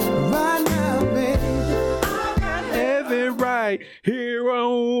right here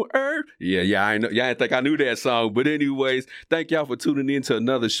on earth. Yeah, I know. Y'all didn't think I knew that song. But anyways, thank y'all for tuning in to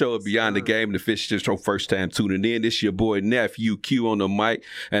another show of Beyond the Game. And if it's just your first time tuning in, it's your boy Nephew Q on the mic.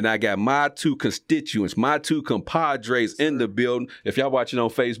 And I got my two constituents, my two compadres in the building. If y'all watching on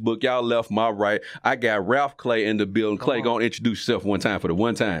Facebook, y'all left my right. I got Ralph Clay in the building. Clay, go and introduce yourself one time for the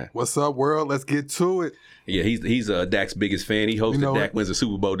one time. What's up, world? Let's get to it. Yeah, he's Dak's biggest fan. He hosted Dak wins the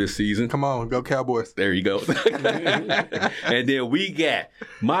Super Bowl this season. Come on, go Cowboys. There you go. And then we got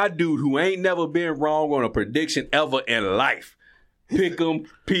my dude who ain't never been wrong on a prediction ever in life. Pick'em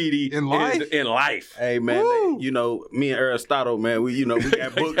Petey in life. In life. Hey man, me and Aristotle, man, we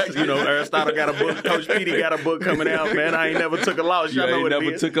got books. Aristotle got a book. Coach Petey got a book coming out, man. I ain't never took a loss. Y'all know what it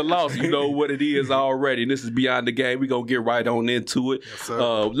is. Took a loss. You know what it is already. And this is Beyond the Game. We're gonna get right on into it. Yes,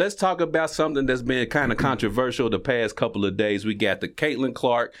 sir. Let's talk about something that's been kind of controversial the past couple of days. We got the Caitlin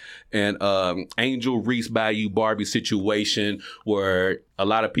Clark and Angel Reese Bayou Barbie situation where a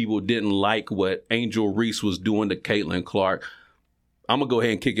lot of people didn't like what Angel Reese was doing to Caitlin Clark. I'm going to go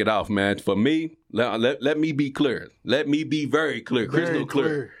ahead and kick it off, man. For me, let me be clear. Let me be very clear, crystal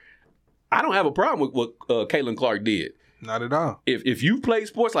clear. I don't have a problem with what Caitlin Clark did. Not at all. If you play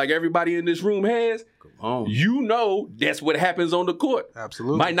sports like everybody in this room has, you know that's what happens on the court.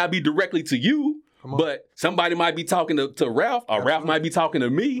 Absolutely. Might not be directly to you, but somebody might be talking to Ralph, or Ralph might be talking to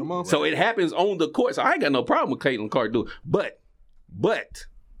me. So it happens on the court. So I ain't got no problem with Caitlin Clark doing it. But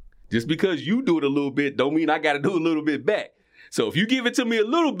just because you do it a little bit don't mean I got to do a little bit back. So if you give it to me a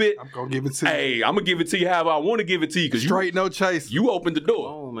little bit, I'm going to give it to you. Hey, I'm going to give it to you however I want to give it to you. Straight, no chase. You opened the door.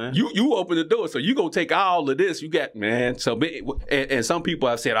 Oh, man. You opened the door. So you going to take all of this. You got, man. So, and some people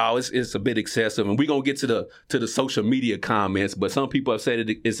have said, it's a bit excessive. And we're going to get to the social media comments. But some people have said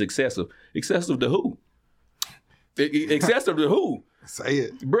it's excessive. Excessive to who? Excessive to who? Say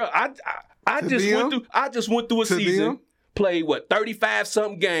it. Bro, I just went through a season, played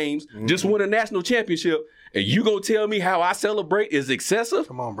 35-something games, just won a national championship. And you gonna tell me how I celebrate is excessive?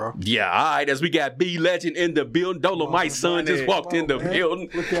 Come on, bro. Yeah, all right. As we got B Legend in the building, Dolomite's son just walked in the building.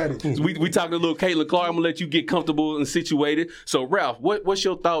 Look at it. We talking a little Caitlin Clark. I'm gonna let you get comfortable and situated. So, Ralph, what's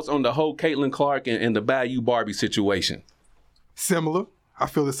your thoughts on the whole Caitlin Clark and the Bayou Barbie situation? Similar. I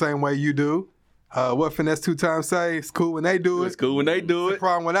feel the same way you do. What Finesse 2 times say? It's cool when they do it. It's cool when they do it. It's the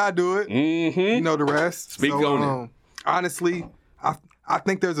problem when I do it. Mm-hmm. You know the rest. Speak on it. Honestly, I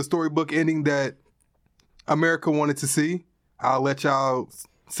think there's a storybook ending that America wanted to see. I'll let y'all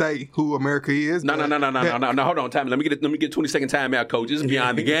say who America is. No. Hold on, time. Let me get a 20-second timeout, coach. This is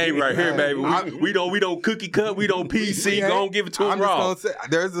Beyond the Game right here, baby. We don't cookie cut. We don't PC. Go on, give it to them raw.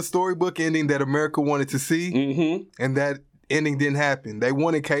 There's a storybook ending that America wanted to see, and that ending didn't happen. They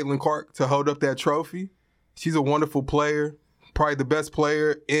wanted Caitlin Clark to hold up that trophy. She's a wonderful player, probably the best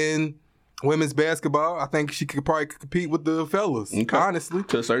player in women's basketball. I think she could probably compete with the fellas, honestly.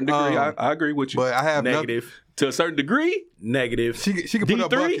 To a certain degree, I agree with you. But I have negative. To a certain degree? Negative. She can put up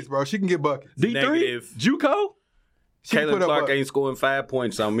buckets, bro. She can get buckets. D3? Negative. JUCO? Caitlin Clark ain't scoring 5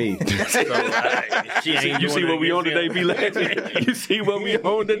 points on me. You see what we on today, B Legend? You see what we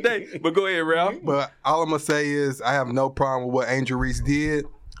on today? But go ahead, Ralph. But all I'm going to say is I have no problem with what Angel Reese did.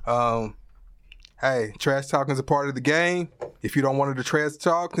 Hey, trash talking is a part of the game. If you don't want her to trash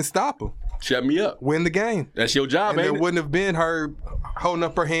talk, then stop her. Shut me up. Win the game. That's your job, and ain't there it? wouldn't have been her holding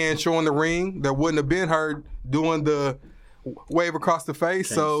up her hand, showing the ring. There wouldn't have been her doing the wave across the face.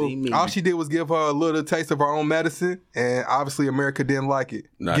 So all she did was give her a little taste of her own medicine, and obviously America didn't like it.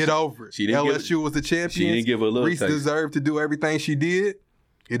 Get over it. LSU was the champion. She didn't give her a little Reese taste. Deserved to do everything she did.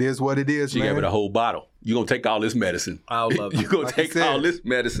 It is what it is, She man. gave it a whole bottle. You gonna take all this medicine. I love you. You gonna take all this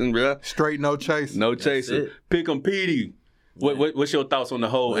medicine, bro. Straight, no chaser. No chaser. Pick'em Petey. What's your thoughts on the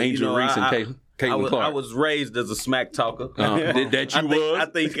whole Angel Reese and Caitlin Clark? I was raised as a smack talker. I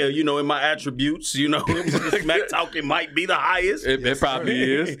think in my attributes, smack talking might be the highest. It probably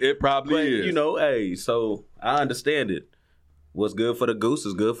is. It probably is. So I understand it. What's good for the goose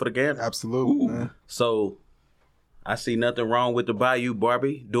is good for the gander. Absolutely, man. So I see nothing wrong with the Bayou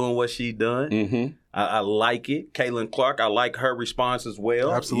Barbie doing what she done. Mm-hmm. I like it. Caitlin Clark, I like her response as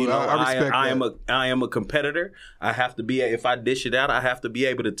well. Absolutely. I respect that. I am a competitor. I have to be, if I dish it out, I have to be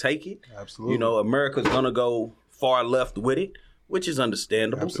able to take it. Absolutely. America's going to go far left with it, which is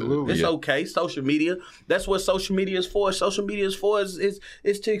understandable. Absolutely. It's okay. Social media, that's what social media is for. Social media is for is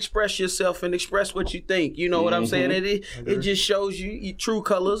to express yourself and express what you think. You know what I'm saying? It just shows you your true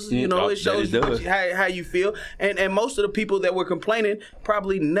colors. It shows you how you feel. And most of the people that were complaining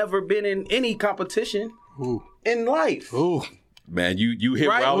probably never been in any competition in life. Ooh. Man, you hit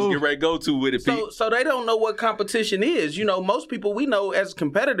where I was getting ready to go to with it, Pete. So they don't know what competition is. Most people we know as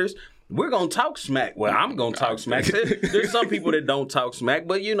competitors, we're going to talk smack. Well, I'm going to talk smack. There's some people that don't talk smack,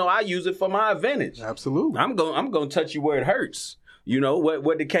 but, I use it for my advantage. Absolutely. I'm going to touch you where it hurts.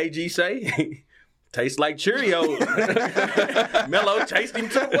 What did KG say? Tastes like Cheerios. Melo chased him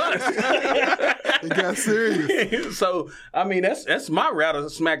to us. It got serious. So, that's my route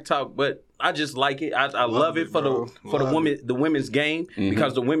of smack talk, but I just like it. I love it for the women's game,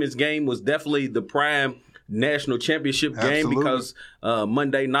 because the women's game was definitely the prime national championship game. Absolutely. Because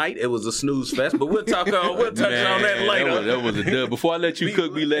Monday night it was a snooze fest. But we'll touch on that later. That was a dub. Before I let you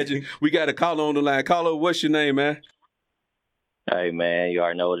cook, me legend, we got a caller on the line. Caller, what's your name, man? Hey, man, you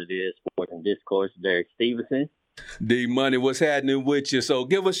already know what it is. Sports and Discourse, Derek Stevenson. D-Money, what's happening with you? So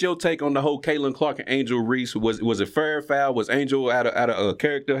give us your take on the whole Caitlin Clark and Angel Reese. Was it fair or foul? Was Angel out of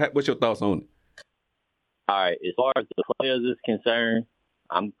character? What's your thoughts on it? All right, as far as the players is concerned,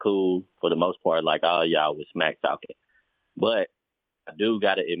 I'm cool for the most part, like all y'all with smack talking. But I do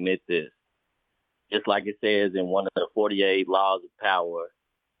got to admit this. Just like it says in one of the 48 laws of power,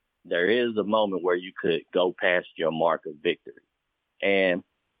 there is a moment where you could go past your mark of victory. And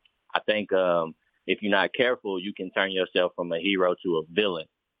I think if you're not careful, you can turn yourself from a hero to a villain.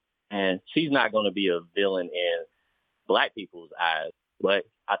 And she's not going to be a villain in black people's eyes. But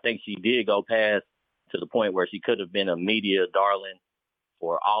I think she did go past to the point where she could have been a media darling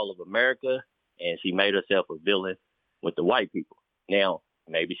for all of America. And she made herself a villain with the white people. Now,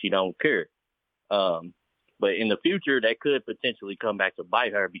 maybe she don't care. But in the future, that could potentially come back to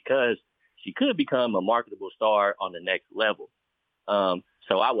bite her, because she could become a marketable star on the next level.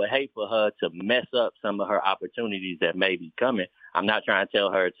 So I would hate for her to mess up some of her opportunities that may be coming. I'm not trying to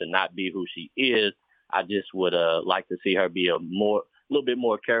tell her to not be who she is. I just would like to see her be a little bit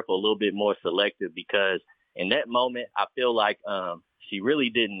more careful, a little bit more selective, because in that moment, I feel like she really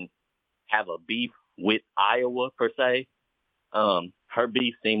didn't have a beef with Iowa per se. Her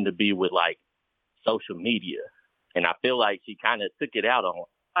beef seemed to be with like social media. And I feel like she kind of took it out on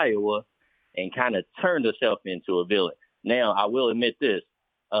Iowa and kind of turned herself into a villain. Now, I will admit this.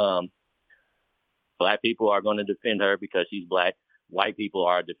 Black people are going to defend her because she's black. White people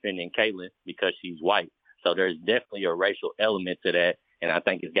are defending Caitlin because she's white. So there's definitely a racial element to that. And I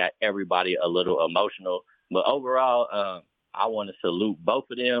think it's got everybody a little emotional. But overall, I want to salute both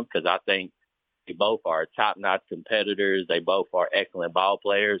of them, because I think they both are top-notch competitors. They both are excellent ball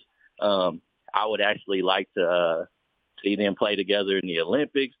players. I would actually like to see them play together in the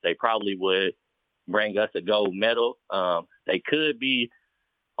Olympics. They probably would bring us a gold medal. They could be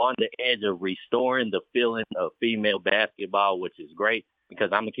on the edge of restoring the feeling of female basketball, which is great, because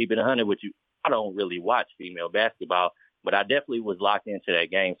I'm going to keep it 100 with you. I don't really watch female basketball, but I definitely was locked into that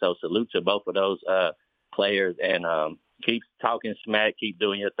game. So salute to both of those players, and keep talking smack, keep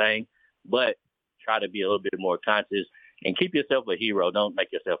doing your thing, but try to be a little bit more conscious and keep yourself a hero. Don't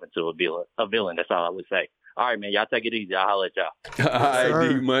make yourself into a villain. That's all I would say. All right, man. Y'all take it easy. I'll holler at y'all. All right,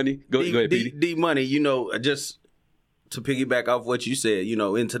 D-Money. Go ahead, Petey. D-Money, just to piggyback off what you said,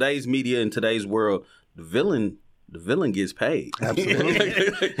 in today's media, in today's world, the villain gets paid.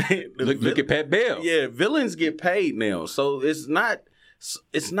 Absolutely. Look at Pat Bell. Yeah, villains get paid now. So it's not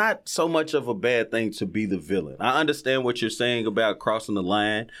so much of a bad thing to be the villain. I understand what you're saying about crossing the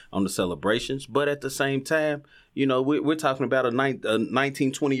line on the celebrations, but at the same time, we're talking about a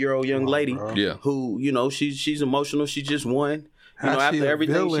 19, 20-year-old young lady who, she's emotional. She just won. After she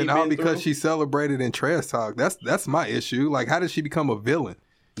everything villain, all because she celebrated in trash talk. That's my issue. Like, how did she become a villain?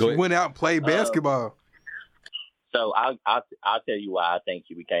 She went out and played basketball. So I'll tell you why I think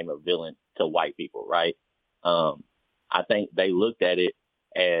she became a villain to white people, right? I think they looked at it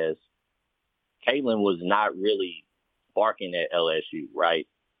as Caitlin was not really barking at LSU, right?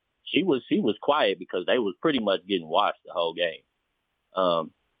 She was quiet because they was pretty much getting washed the whole game.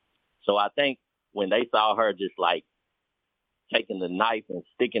 So I think when they saw her just like taking the knife and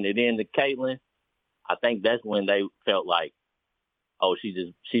sticking it into Caitlin, I think that's when they felt like, oh,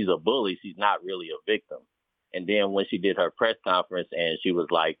 she's a bully. She's not really a victim. And then when she did her press conference and she was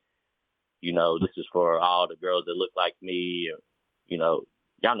like, this is for all the girls that look like me, y'all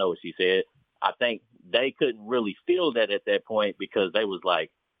know what she said. I think they couldn't really feel that at that point, because they was like,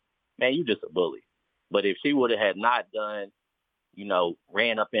 man, you just a bully. But if she would have had not done,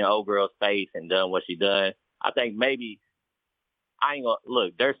 ran up in old girl's face and done what she done, I think maybe I ain't gonna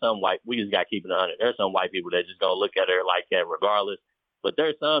look. There's some we just got to keep it 100. There's some white people that just gonna look at her like that regardless. But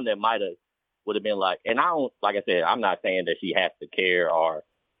there's some that would have been like, and I don't, like I said, I'm not saying that she has to care or,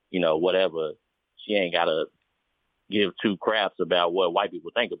 whatever. She ain't got to give two craps about what white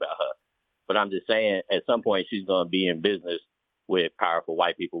people think about her. But I'm just saying, at some point, she's going to be in business with powerful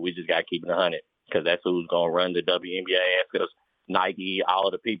white people. We just got to keep it 100, because that's who's going to run the WNBA, because Nike, all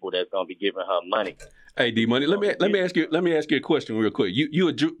of the people that's gonna be giving her money. Hey, D Money, let me ask you a question real quick. You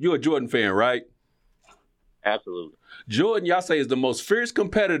a Jordan fan, right? Absolutely. Jordan, y'all say, is the most fierce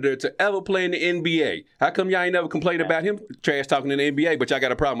competitor to ever play in the NBA. How come y'all ain't never complained about him trash talking in the NBA, but y'all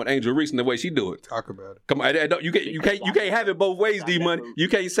got a problem with Angel Reese and the way she do it? Talk about it. Come on, you can't have it both ways, D Money. You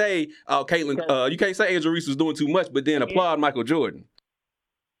can't say you can't say Angel Reese was doing too much, but then applaud Michael Jordan.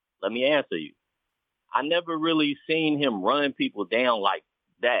 Let me answer you. I never really seen him run people down like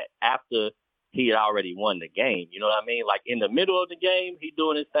that after he had already won the game. You know what I mean? Like in the middle of the game, he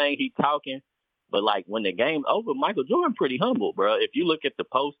doing his thing, he talking. But like when the game's over, Michael Jordan pretty humble, bro. If you look at the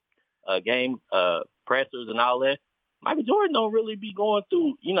post game pressers and all that, Michael Jordan don't really be going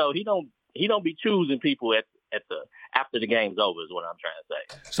through. You know, he don't be choosing people at the after the game's over. Is what I'm trying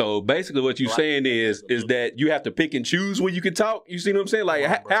to say. So basically, what you're saying is that you have to pick and choose when you can talk. You see what I'm saying?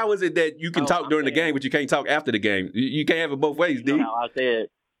 Like, how is it that you can talk during the game, but you can't talk after the game? You can't have it both ways, D. You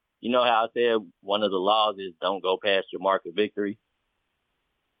know how I said one of the laws is don't go past your mark of victory.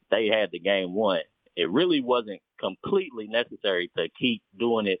 They had the game won. It really wasn't completely necessary to keep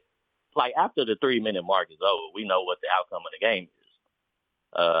doing it. Like after the 3-minute mark is over, we know what the outcome of the game is.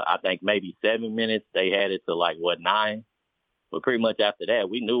 I think maybe 7 minutes. They had it to 9. But pretty much after that,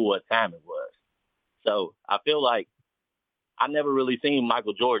 we knew what time it was. So I feel like I never really seen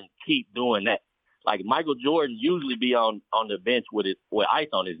Michael Jordan keep doing that. Like Michael Jordan usually be on the bench with ice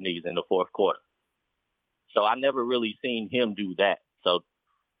on his knees in the fourth quarter. So I never really seen him do that. So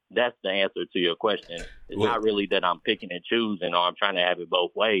that's the answer to your question. It's not really that I'm picking and choosing or I'm trying to have it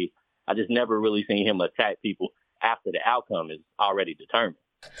both ways. I just never really seen him attack people after the outcome is already determined.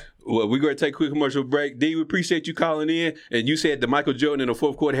 Well, we're going to take a quick commercial break. D, we appreciate you calling in. And you said that Michael Jordan in the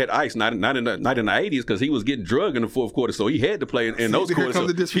fourth quarter had ice, not in the 80s, because he was getting drugged in the fourth quarter, so he had to play in those quarters. So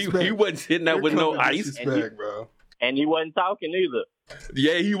he wasn't sitting there with no ice. And he wasn't talking either.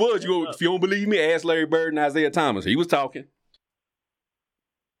 Yeah, he was. If you don't believe me, ask Larry Bird and Isaiah Thomas. He was talking.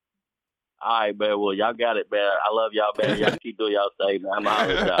 All right, man. Well, y'all got it, man. I love y'all, man. Y'all keep doing y'all thing, man. I'm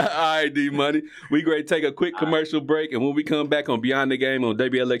out of y'all. All right, D-Money. We going to take a quick commercial break, and when we come back on Beyond the Game on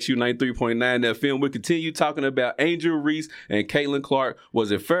WLXU 93.9 FM, we'll continue talking about Angel Reese and Caitlin Clark.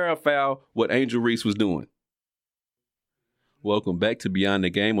 Was it fair or foul what Angel Reese was doing? Welcome back to Beyond the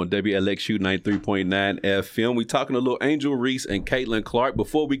Game on WLXU 93.9 FM. We're talking a little Angel Reese and Caitlin Clark.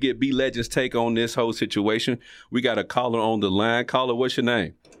 Before we get B-Legend's take on this whole situation, we got a caller on the line. Caller, what's your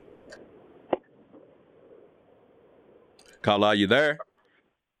name? Caller, are you there?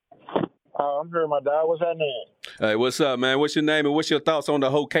 I'm here, my dad. What's that name? Hey, what's up, man? What's your name and what's your thoughts on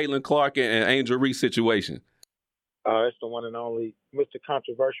the whole Caitlin Clark and Angel Reese situation? It's the one and only Mr.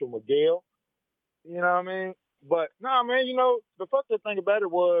 Controversial Miguel. You know what I mean? But, nah, man, the fucked up thing about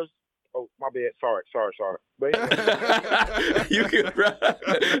it was, oh, my bad. Sorry. But you can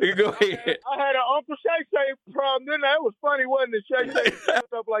go ahead. I had an Uncle Shay problem, didn't I? It was funny, wasn't it? Shay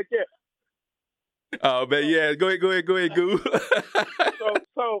stuff like that. Oh, man, yeah. Go ahead, Goo.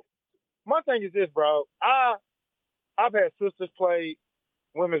 So my thing is this, bro. I've had sisters play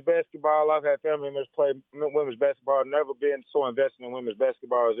women's basketball. I've had family members play women's basketball. I've never been so invested in women's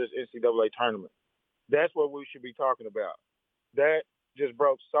basketball as this NCAA tournament. That's what we should be talking about. That just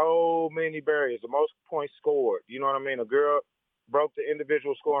broke so many barriers. The most points scored. You know what I mean? A girl broke the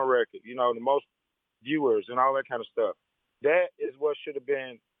individual scoring record. The most viewers and all that kind of stuff. That is what should have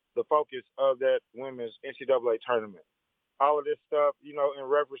been the focus of that women's NCAA tournament. All of this stuff, in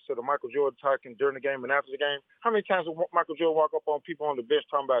reference to the Michael Jordan talking during the game and after the game. How many times did Michael Jordan walk up on people on the bench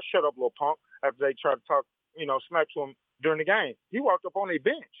talking about, shut up, little punk, after they tried to talk, smack to him during the game? He walked up on a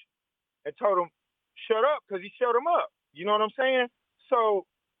bench and told them, shut up, because he shut them up. You know what I'm saying? So,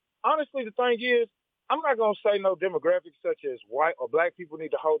 honestly, the thing is, I'm not going to say no demographics such as white or black people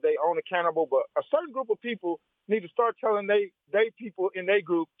need to hold their own accountable, but a certain group of people need to start telling they people in their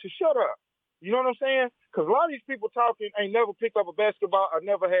group to shut up. You know what I'm saying? Because a lot of these people talking ain't never picked up a basketball or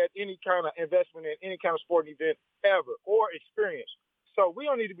never had any kind of investment in any kind of sporting event ever or experience. So we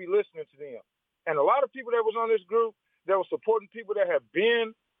don't need to be listening to them. And a lot of people that was on this group that was supporting people that have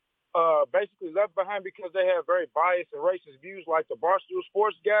been basically left behind because they have very biased and racist views like the Barstool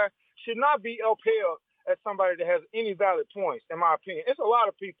Sports guy should not be upheld as somebody that has any valid points, in my opinion. It's a lot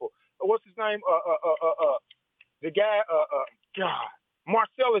of people. What's his name? The guy,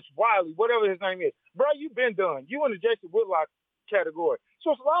 Marcellus Wiley, whatever his name is. Bro, you've been done. You in the Jason Whitlock category.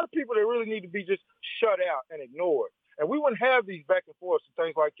 So it's a lot of people that really need to be just shut out and ignored. And we wouldn't have these back and forths and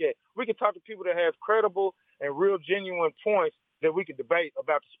things like that. We could talk to people that have credible and real genuine points that we could debate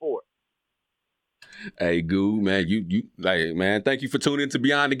about the sport. Hey, Goo, man, you like, man, thank you for tuning in to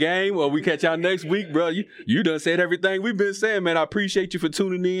Beyond the Game. Well, we catch y'all next week, bro. You done said everything we've been saying, man. I appreciate you for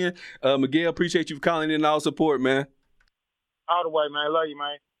tuning in. Miguel, appreciate you for calling in and all support, man. All the way, man. Love you,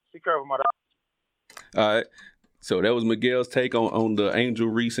 man. Be careful, my dog. All right. So that was Miguel's take on the Angel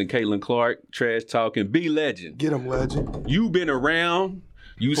Reese and Caitlin Clark trash talking. B Legend. Get him, Legend. You been around.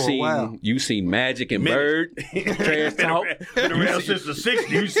 You seen Magic and Bird trash talk. Been around since the 60s.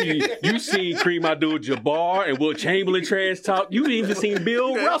 You seen Kareem Abdul-Jabbar and Will Chamberlain trash talk. You even seen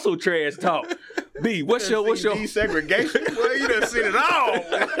Bill Russell trash talk. B, what's your desegregation? Well, you done seen it all.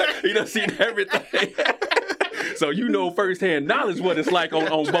 You done seen everything. So you know firsthand knowledge what it's like on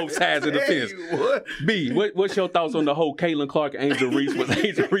both sides of the fence. B, what's your thoughts on the whole Caitlin Clark, Angel Reese? Was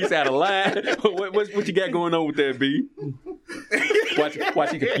Angel Reese out of line? What you got going on with that, B?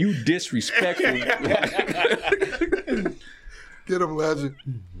 Watch you disrespectful. Get him, Legend.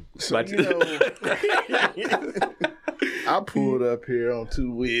 So, I pulled up here on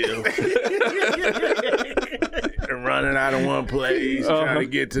two wheels and running out of one place, trying to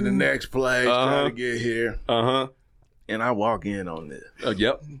get to the next place, trying to get here. And I walk in on this.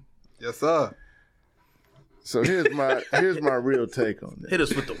 Yep. Yes, sir. So here's my real take on this. Hit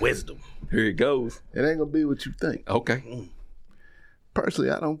us with the wisdom. Here it goes. It ain't gonna be what you think. Okay. Personally,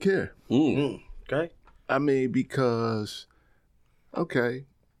 I don't care. Okay. I mean, because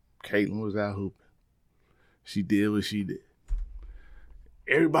Caitlin was out hooping. She did what she did.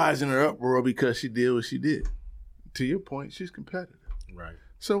 Everybody's in her uproar because she did what she did. To your point, she's competitive. Right.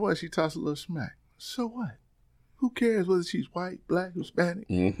 So what? She tossed a little smack. So what? Who cares whether she's white, black, Hispanic?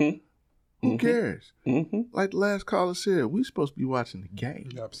 Who cares? Like the last caller said, we're supposed to be watching the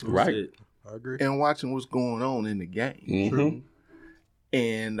game. Absolutely. Right. I agree. And watching what's going on in the game. True.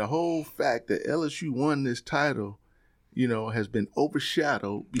 And the whole fact that LSU won this title, has been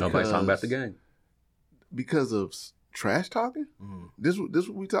overshadowed because Nobody's talking about the game. Because of trash talking? This what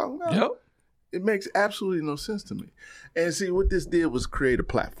we talking about? Yep. It makes absolutely no sense to me. And see, what this did was create a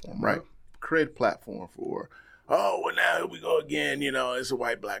platform, right? Create a platform for, now here we go again, it's a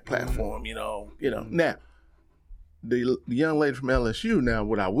white-black platform, Now, the young lady from LSU, now,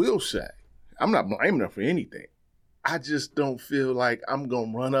 what I will say, I'm not blaming her for anything. I just don't feel like I'm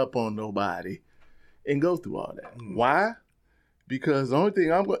going to run up on nobody and go through all that. Why? Because the only thing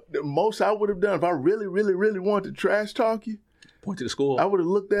the most I would have done if I really, really, really wanted to trash talk you, point to the school. I would have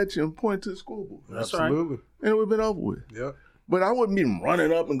looked at you and pointed to the school board. That's Absolutely. right. And it would have been over with. Yep. But I wouldn't be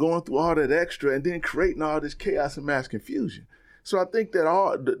running up and going through all that extra and then creating all this chaos and mass confusion. So I think that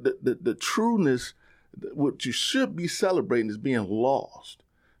all the trueness, what you should be celebrating, is being lost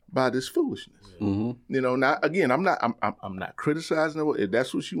by this foolishness. Now again, I'm not criticizing her. If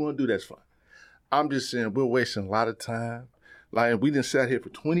that's what you want to do, that's fine. I'm just saying we're wasting a lot of time. Like, we done sat here for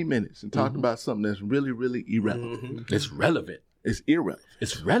 20 minutes and talked about something that's really, really irrelevant. It's relevant. It's irrelevant.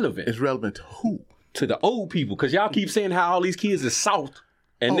 It's relevant. It's relevant to who? To the old people. Because y'all keep saying how all these kids is soft.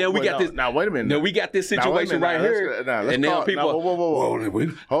 And then we got this. Now, wait a minute. Now we got this situation right here. Let's and now call, people. whoa.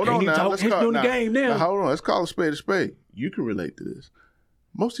 Hold on now. Let's call the game now. Hold on. Let's call a spade a spade. You can relate to this.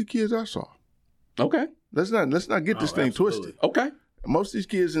 Most of the kids are soft. Okay. Let's not get this thing twisted. Okay. Most of these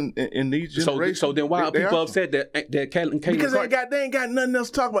kids in these generations. So then why are people upset that Caitlin because they ain't got nothing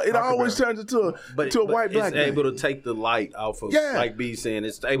else to talk about. It always turns into a white black. It's able to take the light off of, like B saying,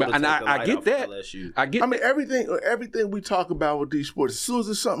 it's able to take the light off of LSU. I mean, everything we talk about with these sports, as soon as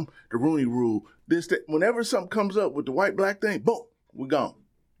there's something, the Rooney Rule, whenever something comes up with the white black thing, boom, we're gone.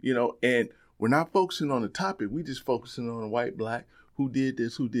 And we're not focusing on the topic. We just focusing on the white black, who did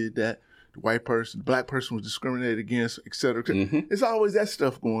this, who did that. The white person, the black person was discriminated against, et cetera. It's always that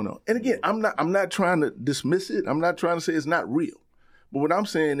stuff going on. And again, I'm not trying to dismiss it. I'm not trying to say it's not real. But what I'm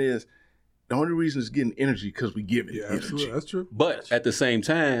saying is the only reason it's getting energy because we give it energy. Absolutely. That's true. But at the same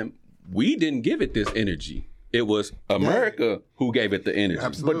time, we didn't give it this energy. It was America who gave it the energy.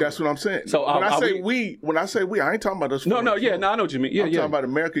 Absolutely. But that's what I'm saying. So when I say we, I ain't talking about us. No, I know what you mean. Yeah, I'm talking about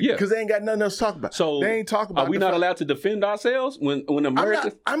America because they ain't got nothing else to talk about. So they ain't talking about. Are we not allowed to defend ourselves when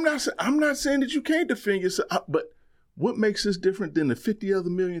America? I'm not saying that you can't defend yourself. But what makes this different than the 50 other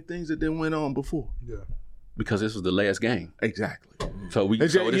million things that then went on before? Yeah. Because this was the last game. Exactly. So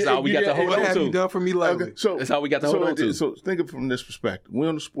this is all we got to hold on to. What have you done for me lately? Okay, so that's all we got to hold on to. So think of it from this perspective. We're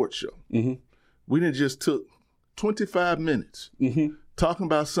on a sports show. We didn't just took 25 minutes talking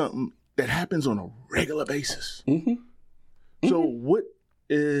about something that happens on a regular basis. So what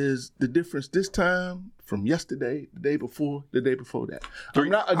is the difference this time from yesterday, the day before that?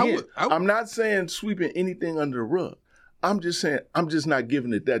 I'm not saying sweeping anything under the rug. I'm just saying I'm just not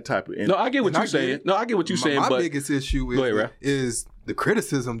giving it that type of energy. No, I get what you're saying. My biggest issue is the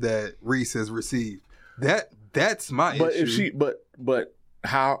criticism that Reese has received. That's my But issue. but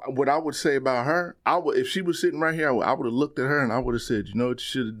what I would say about her, if she was sitting right here, I would have looked at her and I would have said, you know what you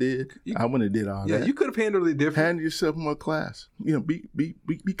should have did? I wouldn't have did all that. Yeah, you could have handled it different. Handle yourself more class. You know,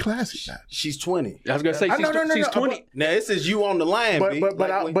 be classy. She's 20. I was gonna say she's 20. Now this is you on the line, but B. I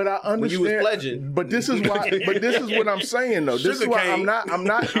understand. When you was pledging. But this is why. But this is what I'm saying though. This is why I'm not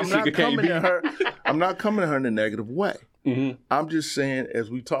coming at her. I'm not coming at her in a negative way. Mm-hmm. I'm just saying,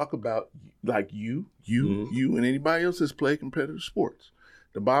 as we talk about, like you, and anybody else that's played competitive sports.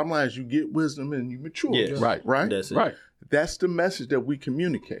 The bottom line is you get wisdom and you mature. Yes. Right. That's it. Right. That's the message that we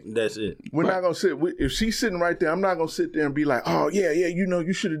communicate. That's it. We're not going to sit, if she's sitting right there, I'm not going to sit there and be like, oh, yeah, you know,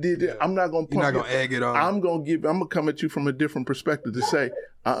 you should have did that. Yeah. I'm not going to You're not going to egg it on. I'm going to come at you from a different perspective to say,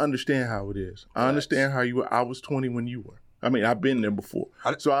 I understand how it is. I understand how you were. I was 20 when you were. I mean, I've been there before.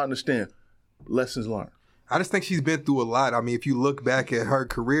 So I understand. Lessons learned. I just think she's been through a lot. I mean, if you look back at her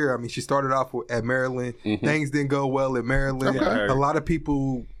career, I mean, she started off at Maryland. Mm-hmm. Things didn't go well at Maryland. Okay. A lot of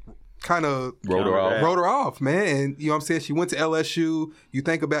people kind of wrote her off, man. And you know what I'm saying? She went to LSU. You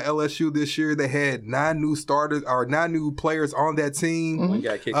think about LSU this year, they had 9 new players on that team. One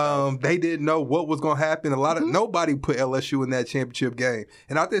guy kicked out. They didn't know what was going to happen. Nobody put LSU in that championship game.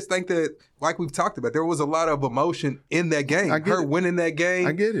 And I just think that, like we've talked about, there was a lot of emotion in that game. Her winning that game.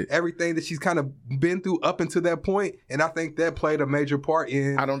 I get it. Everything that she's kind of been through up until that point. And I think that played a major part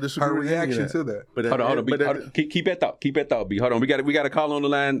in her reaction to that. But hold on. Keep that thought. Keep that thought, B. Hold on. We got a call on the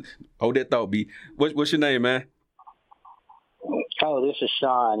line. Hold that thought, B. What's your name, man? Oh, this is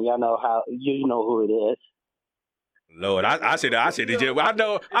Sean. Y'all know you know who it is. Lord, I said it. I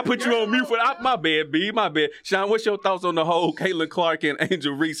know. I put you on mute for my bad, B. My bad. Sean, what's your thoughts on the whole Caitlin Clark and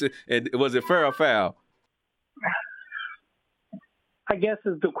Angel Reese? And was it fair or foul? I guess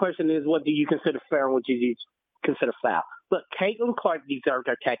the question is, what do you consider fair and what do you consider foul? Look, Caitlin Clark deserved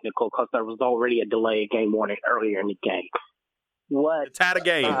her technical because there was already a delay game warning earlier in the game. What? To tie the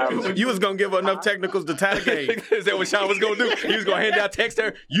game. You was going to give her enough technicals to tie the game. Is that what Sean was going to do? He was going to hand out text to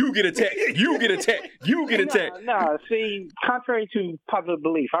her. You get a text. You get a text. You get a text. No, see, contrary to popular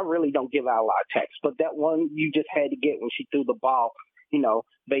belief, I really don't give out a lot of texts. But that one you just had to get when she threw the ball,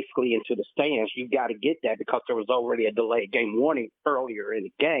 basically into the stands. You got to get that because there was already a delayed game warning earlier in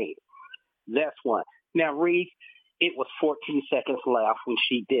the game. That's one. Now, Reese, it was 14 seconds left when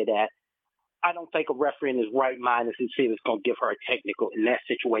she did that. I don't think a referee in his right mind is going to give her a technical in that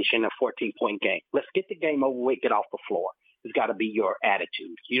situation, a 14-point game. Let's get the game over with, get off the floor. It's got to be your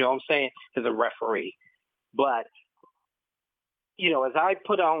attitude. You know what I'm saying? As a referee. But, as I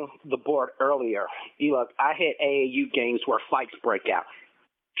put on the board earlier, look, I had AAU games where fights break out.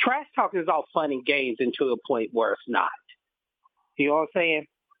 Trash talking is all fun and games until a point where it's not. You know what I'm saying?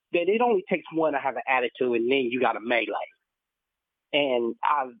 That it only takes one to have an attitude, and then you got a melee. And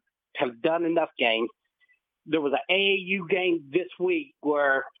I have done enough games. There was an AAU game this week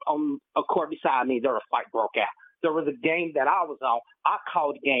where on a court beside me, a fight broke out. There was a game that I was on. I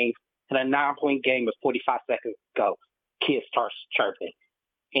called the game, and a 9-point game was 45 seconds ago. Kids start chirping.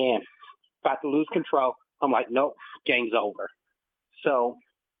 And about to lose control. I'm like, nope, game's over. So,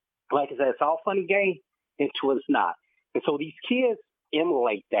 like I said, it's all fun and game until it's not. And so these kids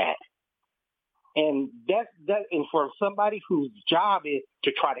emulate that. And and for somebody whose job is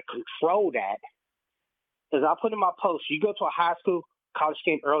to try to control that, as I put in my post, you go to a high school, college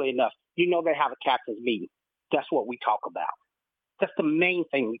game early enough, they have a captain's meeting. That's what we talk about. That's the main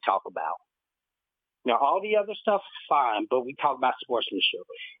thing we talk about. Now, all the other stuff is fine, but we talk about sportsmanship,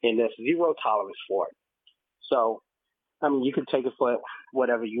 and there's zero tolerance for it. So, you can take it for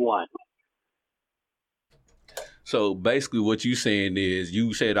whatever you want. So basically what you saying is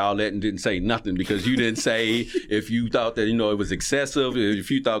you said all that and didn't say nothing because you didn't say if you thought that, it was excessive, if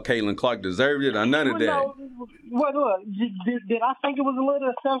you thought Caitlin Clark deserved it or none of that. No, look, did I think it was a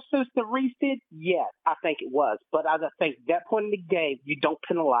little excessive that Reese did? Yes, I think it was. But I think that point in the game, you don't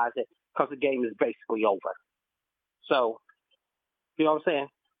penalize it because the game is basically over. So, you know what I'm saying?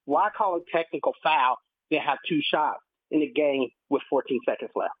 Why call a technical foul then have 2 shots in the game with 14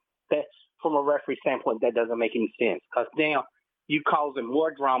 seconds left? That's, from a referee standpoint, that doesn't make any sense because now you causing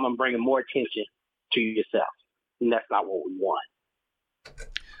more drama and bringing more attention to yourself, and that's not what we want.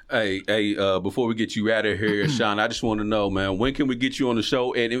 Hey, before we get you out of here, Sean, I just want to know, man, when can we get you on the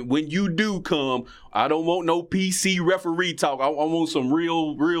show? And when you do come, I don't want no PC referee talk. I want some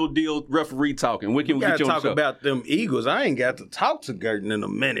real deal referee talk. And when can we get you on the show? Talk about them Eagles. I ain't got to talk to Gerton in a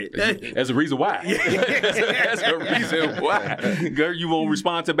minute. That's a reason why. That's a reason why. Gert, you want to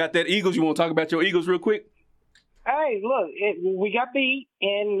respond to about that Eagles? You want to talk about your Eagles real quick? Hey, look, we got beat,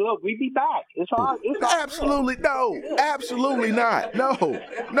 and look, we be back. It's all. Absolutely no, absolutely not.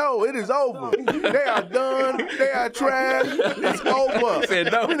 No, it is over. They are done. They are trash. It's over.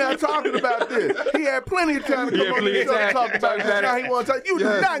 We're not talking about this. He had plenty of time to come on the show and talk about this. Now he wants to talk. You do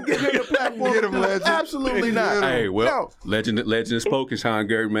not give him the platform. Get him, legend. Absolutely not. Hey, well, legend is spoken, Sean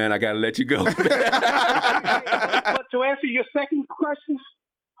Gary, man. I got to let you go. But to answer your second question,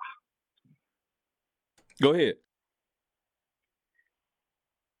 go ahead.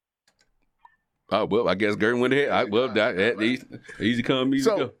 Oh, well, I guess Gary went ahead. Easy come, easy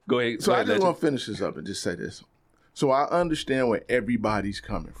go. Go ahead. So I just want to finish this up and just say this. So I understand where everybody's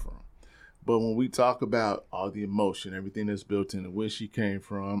coming from. But when we talk about all the emotion, everything that's built in, where she came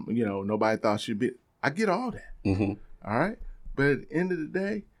from, nobody thought she'd be. I get all that. Mm-hmm. All right? But at the end of the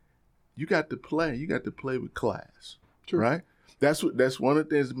day, you got to play. You got to play with class. True. Right? That's one of the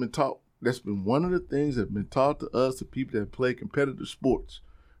things that's been taught. That's been one of the things that have been taught to us, the people that play competitive sports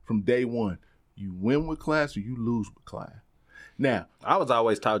from day one. You win with class or you lose with class. Now, I was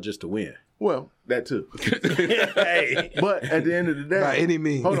always taught just to win. Well, that too. Hey. But at the end of the day, by any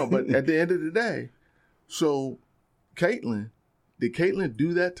means. Hold on. But at the end of the day, so did Caitlin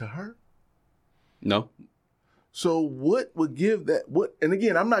do that to her? No. So what would give that? And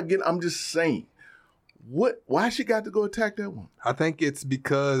again, I'm just saying, why she got to go attack that one? I think it's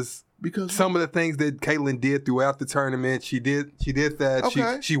because some of the things that Caitlin did throughout the tournament, she did that.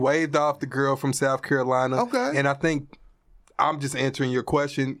 Okay. She waved off the girl from South Carolina. Okay. And I think I'm just answering your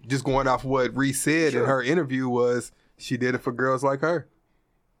question, just going off what Reese said in her interview was she did it for girls like her.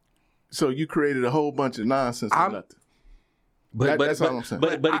 So you created a whole bunch of nonsense for nothing. That's all I'm saying.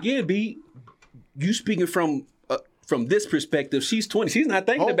 But again, B, you speaking from this perspective, she's 20. She's not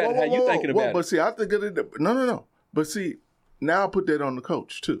thinking about it how you thinking about it. But see, I think of it. No. But see, now I put that on the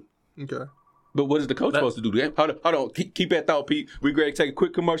coach too. Okay. But what is the coach supposed to do? Hold on. Keep that thought, Pete. We're going to take a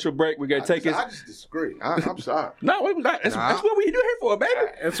quick commercial break. We're going to take it. I just disagree. I'm sorry. No, that's what we do here for, baby.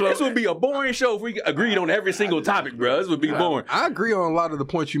 This would be a boring show if we agreed on every single topic, bro. This would be boring. I agree on a lot of the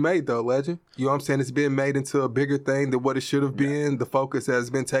points you made, though, Legend. You know what I'm saying? It's been made into a bigger thing than what it should have been. The focus has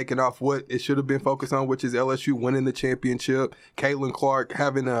been taken off what it should have been focused on, which is LSU winning the championship. Caitlin Clark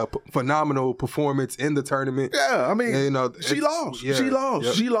having a phenomenal performance in the tournament. Yeah, I mean, she lost. Yeah, she lost.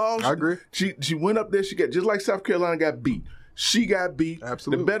 Yep. She lost. I agree. She went up there. She got just like South Carolina got beat. She got beat.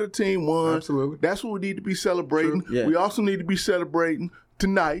 Absolutely. The better team won. Absolutely. That's what we need to be celebrating. Yeah. We also need to be celebrating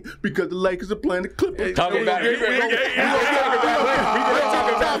tonight because the Lakers are playing the Clippers. Talking about it. We're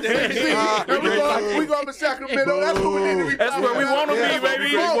going to Sacramento. That's what we need to be. That's where we want to be,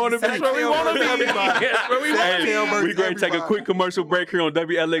 baby. That's where we want to be. That's where we want to be. We're going to take a quick commercial break here on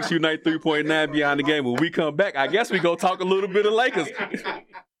WLXU 93.9 Beyond the Game. When we come back, I guess we go talk a little bit of Lakers.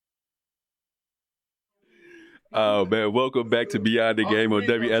 Oh, man, welcome back to Beyond the Game on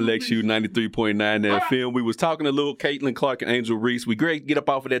WLXU 93.9 FM. We was talking a little Caitlin Clark and Angel Reese. We great get up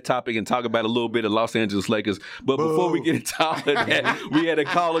off of that topic and talk about a little bit of Los Angeles Lakers. But before we get into all of that, we had a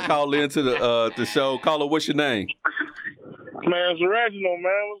caller call into the show. Caller, what's your name? Man, it's Reginald,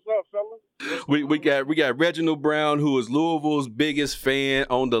 man. What's up, fellas? We got Reginald Brown, who is Louisville's biggest fan,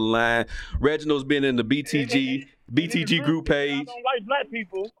 on the line. Reginald's been in the BTG group page. I don't like black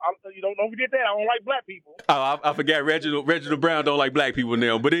people. Don't forget that. I don't like black people. Oh, I forgot Reginald Brown don't like black people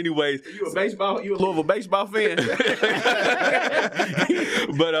now. But anyways, You a Louisville baseball fan?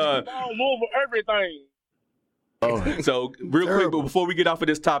 but Louisville everything. So real quick, but before we get off of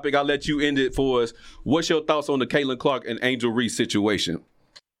this topic, I'll let you end it for us. What's your thoughts on the Caitlin Clark and Angel Reese situation?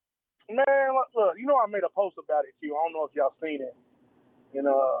 Man, look, I made a post about it too. I don't know if y'all seen it.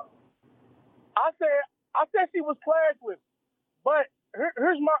 I said she was classless, but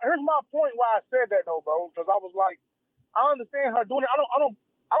here's my point why I said that though, bro. Because I was like, I understand her doing it. I don't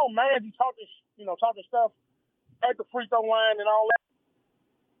mind you talking stuff at the free throw line and all that.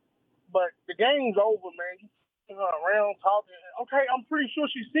 But the game's over, man. You her around talking. Okay, I'm pretty sure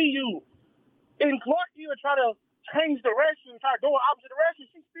she see you. And Clark either try to change direction, try to go in opposite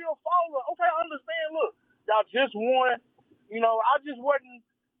direction. She still follow her. Okay, I understand. Look, y'all just won. I just wasn't.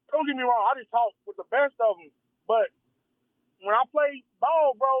 Don't get me wrong. I just talked with the best of them. But when I played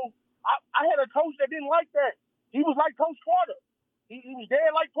ball, bro, I had a coach that didn't like that. He was like Coach Carter. He was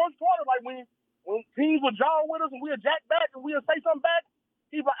dead like Coach Carter. Like when teams would jaw with us and we'll jack back and we'll say something back,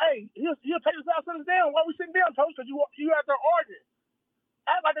 he's like, hey, he'll take us out, sit us down. Why we sitting down, coach? Because you out there arguing.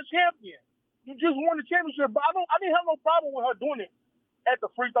 Act like a champion. You just won the championship. But I didn't have no problem with her doing it at the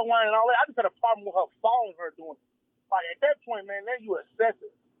free throw line and all that. I just had a problem with her following her doing it. Like at that point, man, then you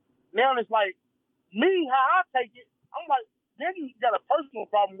excessive. Now it's like me, how I take it. I'm like, then you got a personal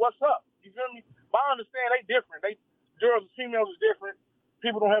problem. What's up? You feel me? But I understand they different. Girls and females is different.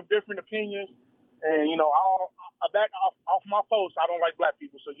 People don't have different opinions. And, you know, I back off my post, I don't like black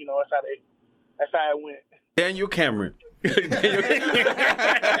people. So, you know, that's how it went. Daniel Cameron. Daniel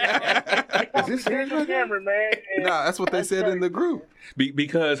Cameron, man. Nah, that's what they said in the group.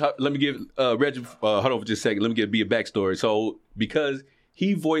 Because let me give Reggie, hold on for just a second. Let me give a backstory. So because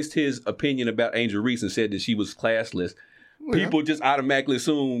he voiced his opinion about Angel Reese and said that she was classless, people just automatically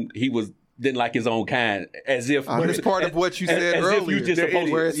assumed he didn't like his own kind, as if but it's part of what you said as earlier. If you just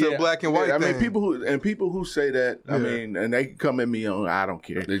supposed where it's a black and white thing. I mean, people who say that, I mean, and they can come at me on, I don't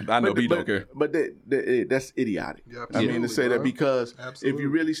care. I know B don't care. But that's idiotic. Yeah, I mean, to say that because if you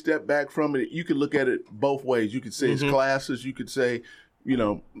really step back from it, you can look at it both ways. You could say it's classes. You could say, you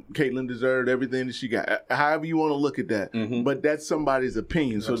know, Caitlyn deserved everything that she got. However you want to look at that. But that's somebody's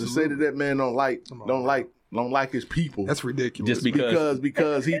opinion. So to say that man don't like his people. That's ridiculous. Just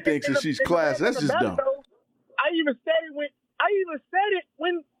because he thinks that she's class. That's just dumb. I even said it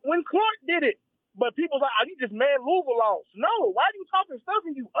when Clark did it. But people's like, "Oh, you just mad Louisville lost." No, why are you talking stuff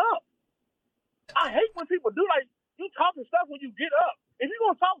when you up? I hate when people do like you talking stuff when you get up. If you're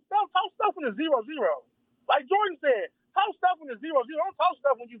gonna talk stuff when it's 0-0. Like Jordan said, talk stuff when it's 0-0. Don't talk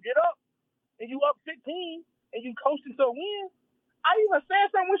stuff when you get up and you up 15 and you coasting to a win. I even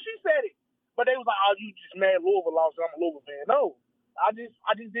said something when she said it. But they was like, "Oh, you just mad Louisville lost, so I'm a Louisville fan." No, I didn't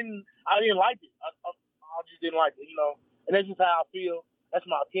like it. I just didn't like it, you know. And that's just how I feel. That's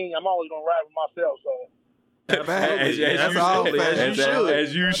my opinion. I'm always gonna ride with myself. So as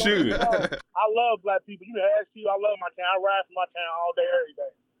you should. I love black people. You ask you, I love my town. I ride for my town all day, every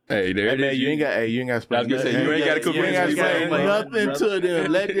day. Hey, there man, you ain't got to explain. You ain't got to convince nothing to them.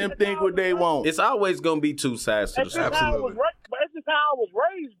 Let them think what they want. It's always gonna be two sides to the story. Absolutely. But that's just how I was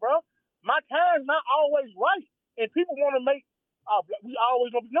raised, bro. My time's not always right, and people want to make we always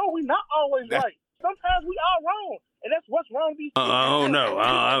gonna be. No, we not always right. Sometimes we are wrong, and that's what's wrong with these people. I don't know.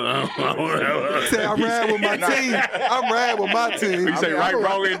 Say I'm riding with my team. I'm riding with my team. You say right,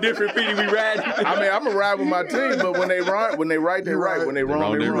 wrong, and different. Petey, we ride. I mean, I'm gonna ride with my team, but when they right, they're right. When they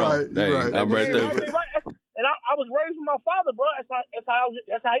wrong, they're wrong. Right. I'm right there. And I was raised with my father, bro. That's how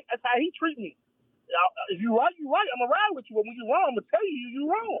he treat me. If you right, you right. I'm gonna ride with you, but when you wrong, I'm gonna tell you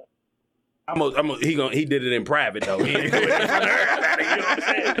wrong. He did it in private though. He didn't do it in front of everybody. You know what I'm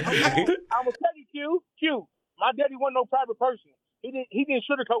saying? I'm gonna tell you, Q. My daddy wasn't no private person. He didn't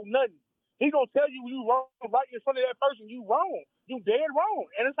sugarcoat nothing. He gonna tell you wrong right in front of that person. You wrong. You dead wrong.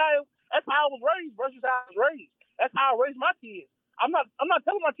 And that's how I was raised versus how I was raised. That's how I raised my kids. I'm not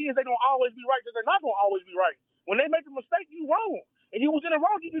telling my kids they don't always be right because they're not gonna always be right. When they make a mistake, you wrong. And you was in the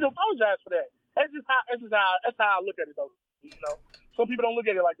wrong. You need to apologize for that. That's how I look at it though. You know. Some people don't look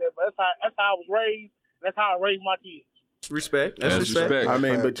at it like that, but that's how I was raised. And that's how I raised my kids. Respect. That's respect. I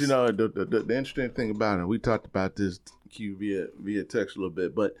mean, but you know, the interesting thing about it, we talked about this Q via text a little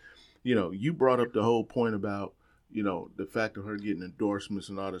bit, but you know, you brought up the whole point about, you know, the fact of her getting endorsements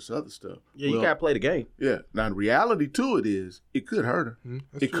and all this other stuff. Yeah, you gotta play the game. Yeah. Now, the reality to it is, it could hurt her.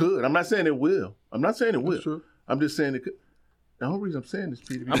 It could. I'm not saying it will. I'm just saying it could. The whole reason I'm saying this,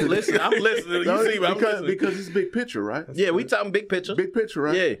 Peter, I'm listening. Because it's big picture, right? Yeah, we talking big picture. Big picture,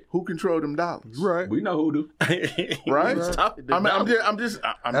 right? Yeah. Who control them dollars? Right. We know who do. Right? I'm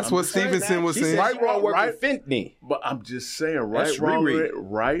That's what Stevenson was saying. Right, wrong, work with Fentanyl. But I'm just saying, That's wrong,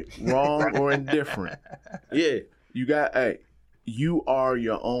 or indifferent. Yeah. You got, you are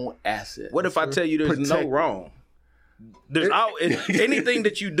your own asset. What if I tell you there's no wrong? Anything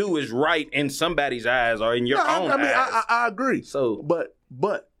that you do is right in somebody's eyes or in your own eyes. I agree. So, but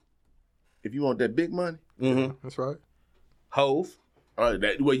if you want that big money, that's right. Hove.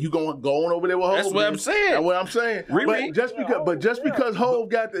 You going on over there with Hove? That's what I'm saying. That's what I'm saying. But just because Hove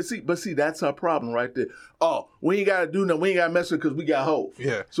got that, see, that's our problem right there. Oh, we ain't got to do nothing. We ain't got to mess with it because we got Hove.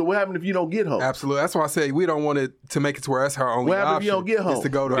 Yeah. So what happened if you don't get Hove? Absolutely. That's why I say we don't want it to make it to where that's her only what happened option. If you don't get Hove? Is to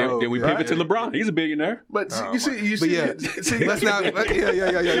go to Hove. Then we pivot to LeBron. He's a billionaire. But you see. Let's not. Yeah. I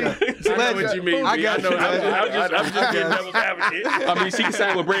know what you mean. I got you. I'm just getting devil's advocate. I mean, she can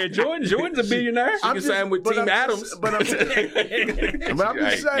sign with Brad Jordan. Jordan's a billionaire. She can sign with Team Adams. But I'm just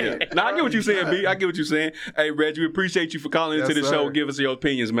saying. Now, I get what you're saying, B. I get what you're saying. Hey, Reg, we appreciate you for calling into the show. Give us your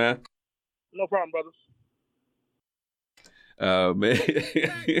opinions, man. No problem, brothers. Man.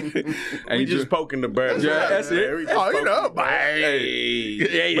 We just poking the bird. Yeah, that's it. Oh, you know,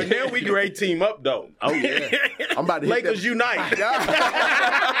 Hey. But now we great team up, though. Oh, yeah. I'm about to hit Lakers unite.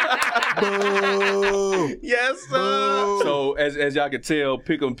 Boo. Yes, sir. So as y'all can tell,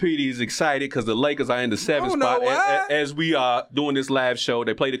 Pick'em Petey is excited because the Lakers are in the 7th Oh, no, spot. what? As we are doing this live show,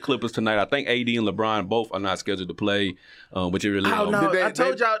 they play the Clippers tonight. I think AD and LeBron both are not scheduled to play, which it really Oh no! Did I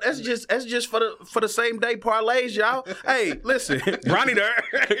told y'all that's just for the same day parlays, y'all. Hey, listen, Ronnie there,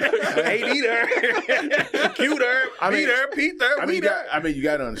 AD there, Q there, B there, Pete there, we there. You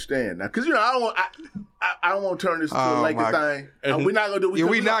got to understand now, because I don't want to turn this to a Oh, Laker my- thing. We're not gonna do. Yeah,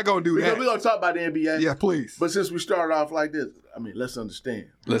 we're not gonna do that. We're gonna talk about the NBA. Yeah, please. But since we started off like this, let's understand.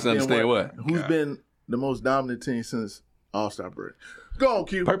 Let's understand what? Who's been the most dominant team since All-Star break? Go on,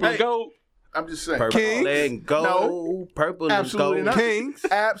 Q. Purple and gold. I'm just saying. Purple Kings? and gold, No. purple and Absolutely gold. not. Kings.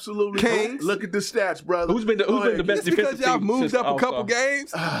 Absolutely. Kings. Look at the stats, brother. Who's been the best Just because defensive y'all team moved since up a couple All-Star?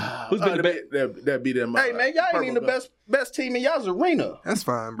 games, Who's been the best? That'd be them. Hey man, y'all ain't even the best team in y'all's arena. that's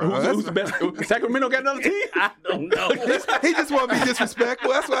fine, bro. Who's the best? Sacramento got another team? I don't know. He just want to be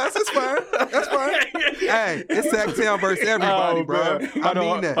disrespectful. That's why. That's fine. That's fine. Hey, it's Sacktown versus everybody, bro. I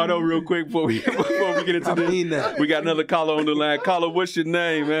mean that. I know real quick before we get into I this. mean that. We got another caller on the line. Caller, what's your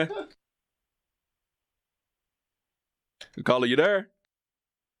name, man? Caller, you there?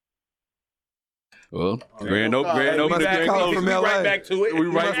 Well, grand opening. must be Grand calling closing. from We LA. right back to it.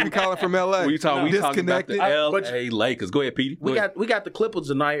 You must be calling from LA. We talking about Disconnected. the LA Lakers. Go ahead, Petey. We got the Clippers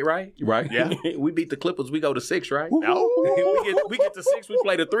tonight, right? right. Yeah. We beat the Clippers. We go to 6, right? No. we get to 6. We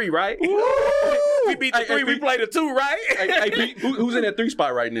play the 3, right? We beat the 3. We play the 2, right? Hey, Pete, who's in that 3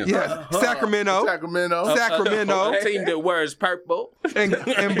 spot right now? Yeah, Sacramento. A team that wears purple and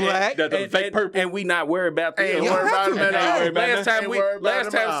black. The fake purple. and we not worried about that. Ain't worried about them at all.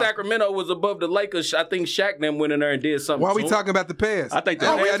 Last time Sacramento was above the Lakers, I think Shaq them went in there and did something. Why are we talking about the past? I think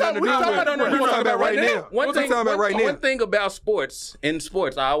that that. had nothing to do with it. We're talking about right now. One thing about sports, I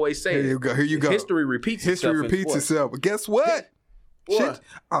always say, Here you go. history repeats itself. History repeats itself. But guess what? What? Shit.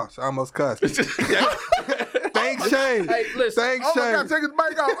 Oh, I almost cussed. Things change. Hey, listen. Things Oh my God, change. take his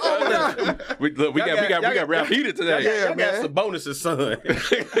mic off. Oh my God. we got Ralph Heated today. Yeah, Y'all man. got some bonuses, son. Y'all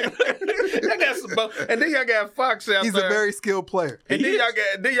got some and then y'all got Fox out He's there. a very skilled player. And then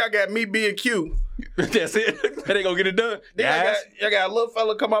y'all got me being Q. That's it. That ain't gonna get it done. Then y'all got a little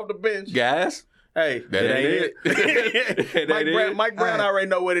fella come off the bench. Guys. Hey, That ain't it. Mike Brown already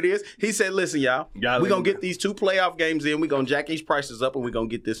know what it is. He said, listen, y'all, Y'all we're going ain't- to get these 2 playoff games in. We're going to jack these prices up, and we're going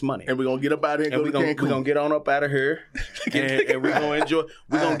to get this money. And we're going to get up out of here and And go we're to Cancun. going to get on up out of here, and we're going to enjoy.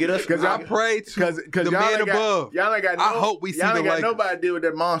 We're going to get us. Because I pray to Cause the y'all man ain't got, above. Y'all ain't got no, I hope we see y'all the ain't got Lakers. nobody deal with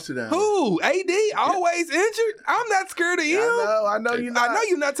that monster down there. Who? AD? Always injured? I'm not scared of him. I know you're not. I know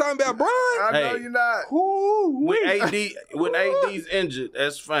you're not talking about Brian. I know Hey. you're not. when AD's injured,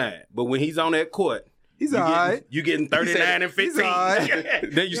 that's fine. But when he's on that court, He's all right. you getting 39 and 15. He's all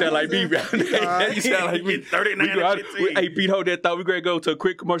right. Then you sound like me. Then you sound like me. 39 and 15. Hey, Pete, hold that thought. We're going to go to a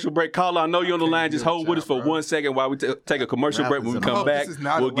quick commercial break. Caller, I know you're on the line. Just hold with us for 1 second while we take a commercial break. When we come back, this is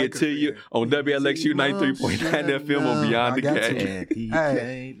not a we'll get Lakers to you fan. on WLXU 93.9 FM on Beyond the I got Game. you.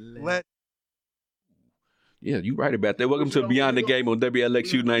 Hey, let Yeah, you right about that. Welcome to Beyond the Game on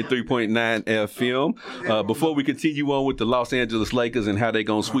WLXU 93.9 FM. Before we continue on with the Los Angeles Lakers and how they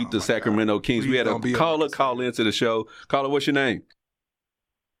going to sweep the Sacramento Kings, we had a caller call into the show. Caller, what's your name?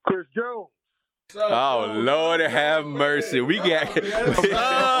 Chris Jones. Oh, Lord have mercy. We got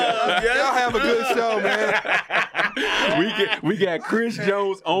y'all have a good show, man. we got Chris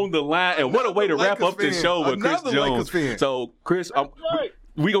Jones on the line, and what a way to wrap up this show with Chris Another Lakers Jones. fan. So, Chris,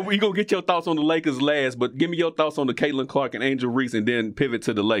 we gonna get your thoughts on the Lakers last, but give me your thoughts on the Caitlin Clark and Angel Reese, and then pivot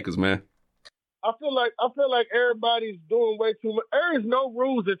to the Lakers, man. I feel like everybody's doing way too much. There is no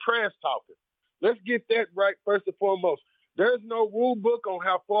rules in trash talking. Let's get that right first and foremost. There's no rule book on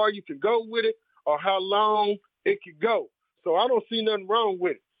how far you can go with it or how long it can go. So I don't see nothing wrong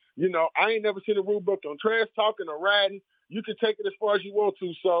with it. You know, I ain't never seen a rule book on trash talking or riding. You can take it as far as you want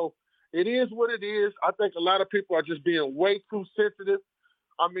to. So it is what it is. I think a lot of people are just being way too sensitive.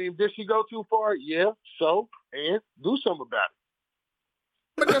 I mean, did she go too far? Yeah. So, and do something about it.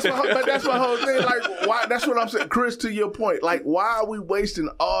 But that's my whole thing. Like, why? That's what I'm saying, Chris. To your point, like, why are we wasting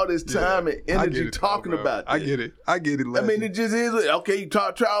all this time and energy talking about this? I get it. I mean, it just is. Okay, you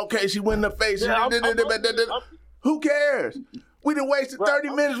talk. Okay, she went in the face. Yeah, Who cares? We done wasted 30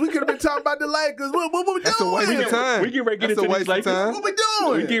 minutes. We could have been talking about the Lakers. What we doing? That's a waste of time. We get ready to get That's a into waste these of Lakers. time. What we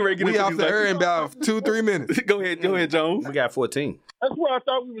doing? We get ready to get We into off these the air Lakers. in about 2-3 minutes. Go ahead, Jones. We got 14. That's where I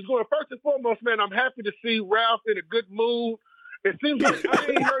thought we was going. First and foremost, man, I'm happy to see Ralph in a good mood. It seems like I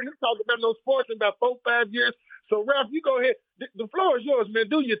ain't heard him talk about no sports in about 4-5 years So, Ralph, you go ahead. The floor is yours, man.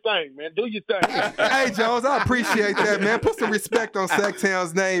 Do your thing, man. Do your thing. Hey, Jones, I appreciate that, man. Put some respect on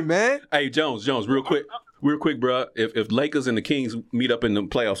Sacktown's name, man. Hey, Jones, real quick, bro. If Lakers and the Kings meet up in the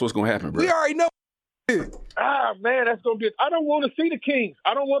playoffs, what's gonna happen, bro? We already know. Man, that's gonna be. I don't want to see the Kings.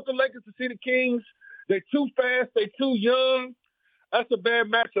 I don't want the Lakers to see the Kings. They too fast. They too young. That's a bad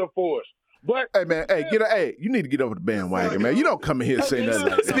matchup for us. But hey, man, you need to get over the bandwagon, man. You don't come in here and say nothing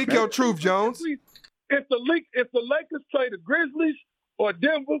like that. Speak your truth, Jones. If the Lakers play the Grizzlies or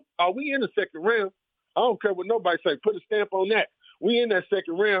Denver, are we in the second round? I don't care what nobody say. Put a stamp on that. We in that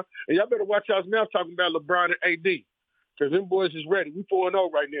second round, and y'all better watch y'all's mouth talking about LeBron and AD, because them boys is ready. We 4-0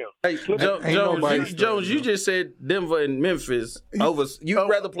 right now. Hey, Jones, you just said Denver and Memphis over. You'd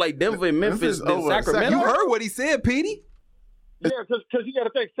rather play Denver and Memphis than Sacramento? You heard what he said, Petey. Yeah, because you got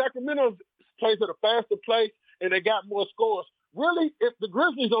to think Sacramento plays at a faster pace and they got more scores. Really, if the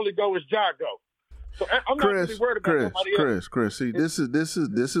Grizzlies only go as Ja go. So I'm not really worried about somebody else. Chris. See, this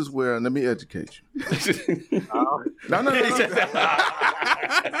is where let me educate you. No. No.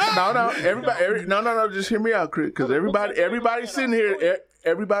 Just hear me out, Chris. Because everybody sitting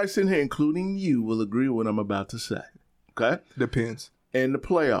here, including you, will agree with what I'm about to say. Okay, depends. In the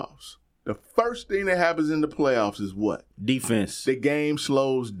playoffs, the first thing that happens in the playoffs is what? Defense. The game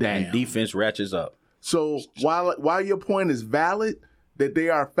slows down. And defense ratchets up. So while your point is valid, that they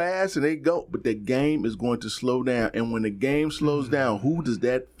are fast and they go, but the game is going to slow down. And when the game slows down, who does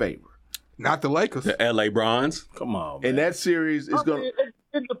that favor? Not the Lakers. The LA Bronze. Come on, man. And that series is going to...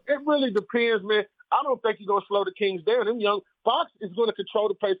 It really depends, man. I don't think you're going to slow the Kings down. Them young Fox is going to control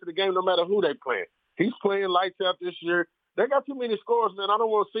the pace of the game no matter who they playing. He's playing lights out this year. They got too many scores, man. I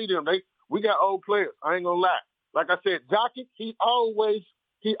don't want to see them. We got old players. I ain't going to lie. Like I said, Jokic, he always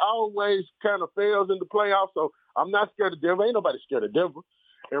kind of fails in the playoffs, so I'm not scared of Denver. Ain't nobody scared of Denver.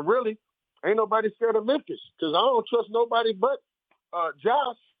 And really, ain't nobody scared of Memphis because I don't trust nobody but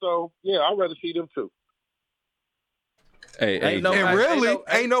Josh. So, yeah, I'd rather see them too. Ain't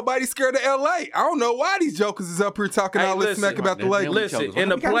nobody scared of LA. I don't know why these jokers is up here talking all this smack about the Lakers. Listen, in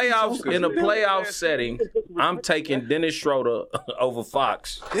the playoff setting, I'm taking Dennis Schroeder over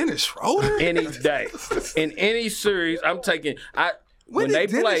Fox. Dennis Schroeder? Any day. In any series, I'm taking when did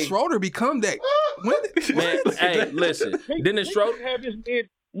Dennis Schroeder become that? Listen, Dennis Schroeder didn't have his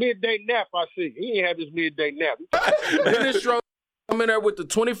midday nap. I see he ain't have his midday nap. Dennis Schroeder come in there with the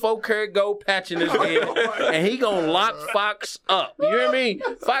 24-karat gold patch in his head, and he gonna lock Fox up. You hear me?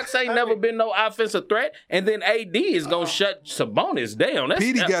 Fox ain't never been no offensive threat, and then AD is gonna shut Sabonis down.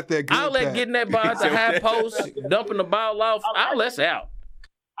 Petey got that good outlet getting that ball at the high post, dumping the ball off. Outlet's out.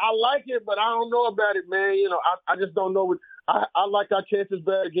 I like it, but I don't know about it, man. You know, I just don't know what. I like our chances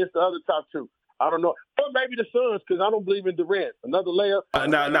better against the other top two. I don't know. Or maybe the Suns, because I don't believe in Durant. Another layup.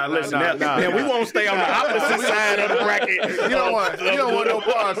 Listen. Man, we won't stay on the opposite side of the bracket. You don't want no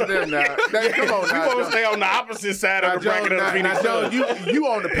parts of them now. Come on now. We won't stay on the opposite side of the bracket of the Phoenix Suns. You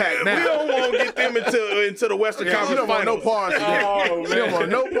on the pack now. We don't want to get them into the Western Conference You don't want no Finals. parts of that. Oh, man. You don't want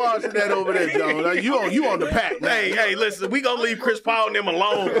no parts of that over there, Jones. You on the pack now. Hey, listen, we going to leave Chris Paul and them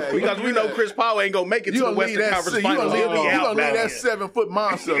alone because we know Chris Paul ain't going to make it to the Western Conference Finals. You going to leave that 7-foot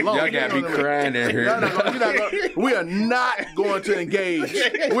monster alone. Y'all got me crying in here. We are not going to engage.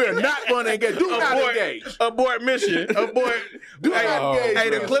 We are not going to engage. Do not engage. Abort mission. Abort. Do not engage. Hey,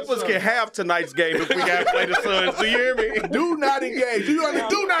 the Clippers can have tonight's game if we got to play the Suns. Do you hear me? Do not engage.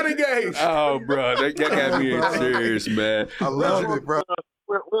 Do not engage. Oh, bro, that got me serious, man. Allegedly, bro.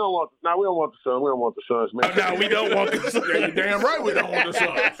 We don't want the Suns. We don't want the Suns, man. No, we don't want the Suns. You're damn right we don't want the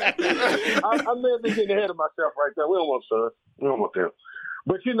Suns. I may have been getting ahead of myself right there. We don't want the Suns. We don't want them.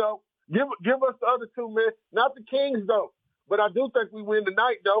 But, you know, give us the other two, man. Not the Kings, though. But I do think we win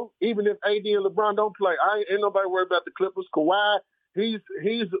tonight, though, even if AD and LeBron don't play. Ain't nobody worried about the Clippers. Kawhi, he's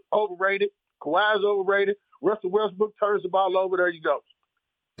overrated. Kawhi's overrated. Russell Westbrook turns the ball over. There you go.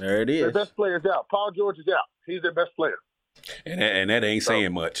 There it is. Their best player's out. Paul George is out. He's their best player. And that ain't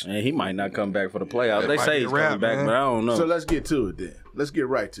saying much. Man, he might not come back for the playoffs. They say he's coming back, man. But I don't know. So let's get to it then. Let's get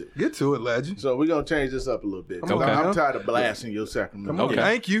right to it. Get to it, legend. So we're going to change this up a little bit. Okay. I'm tired of blasting your Sacramento. Okay.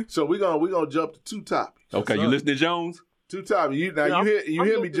 Thank you. So we're gonna jump to two topics. Okay, you listen to Jones? Two topics. You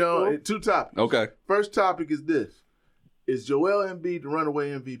hear me, Jones? Two topics. Okay. First topic is this. Is Joel Embiid the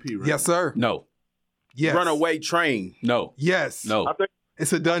runaway MVP right Yes, sir. No. Yes. Runaway train. No. Yes. No. I think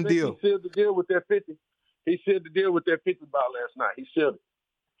It's a done deal. He sealed the deal with that 50. He sealed the deal with that 50 ball last night. He sealed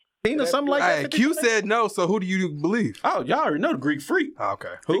it. Something like Hey, that. Q said no, so who do you believe? Oh, y'all already know the Greek freak. Oh,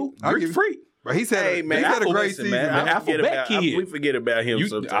 okay. Who? I'll Greek give you- freak. But he said, Hey, man, he had a great listen, season, man. man. We forget about him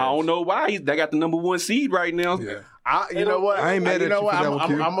sometimes. I don't know why. They got the number one seed right now. Yeah. You know what? I ain't mad at you for that one, I'm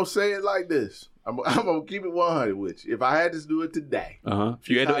Q. going to say it like this. I'm gonna keep it 100 with you. If I had to do it today, if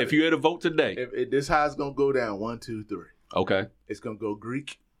you had to vote today, if this how it's gonna go down, 1, 2, 3. Okay, it's gonna go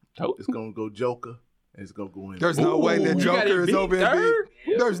Greek. Oh. It's gonna go Joker. And it's gonna go in. There's no way that Joker is over Embiid.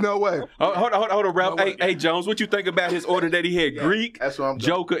 There's no way. Hold on, Ralph. Hey, Jones, what you think about his order that he had? Greek, that's what I'm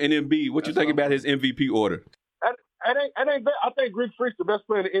Joker, and Embiid. What you think about his MVP order? I think Greek Freak's the best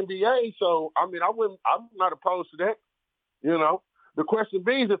player in the NBA. So I mean, I'm not opposed to that. You know, the question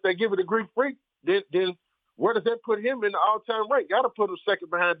being is if they give it to Greek Freak, then where does that put him in the all-time rank? Got to put him second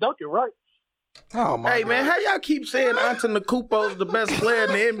behind Duncan, right? Oh my Hey, man, how y'all keep saying Antetokounmpo's the best player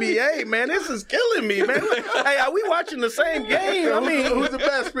in the NBA, man? This is killing me, man. Hey, are we watching the same game? I mean, who's the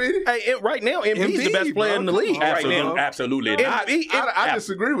best, Speedy? Hey, right now, Embiid's the best player in the league right now. Absolutely not. I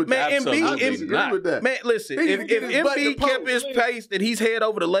disagree with that. I disagree with that. Man, listen, if Embiid kept his pace that he's had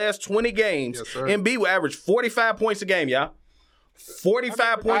over the last 20 games, Embiid will average 45 points a game, y'all.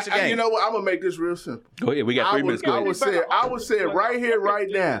 45 points a game. You know what? I'm gonna make this real simple. Go ahead. We got 3 minutes. I would say it right here, right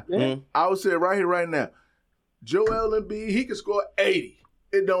now. Mm-hmm. I would say it right here, right now. Joel Embiid, he can score 80.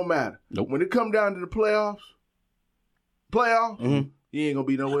 It don't matter. Nope. When it come down to the playoffs, he ain't gonna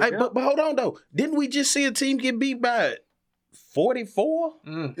be nowhere. Hey, but hold on though. Didn't we just see a team get beat by 44?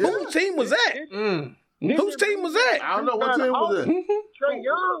 Whose team was that? Whose team was that? I don't know what team was that. Trae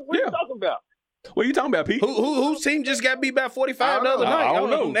Young. What are you talking about? What are you talking about, Pete? Whose team just got beat by 45 the other night? I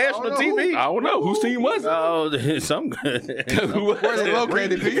don't know. On national TV. I don't know. Whose team was it? Oh, some good. Where's it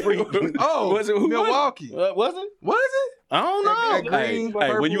located, Pete? Oh, was it who Milwaukee. Was it? Was it? I don't know. Hey,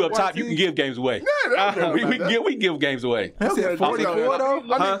 when you up top, you can give games away. We can give games away. That's at 44 though.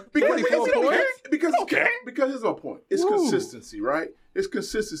 Because here's my point. It's consistency, right? It's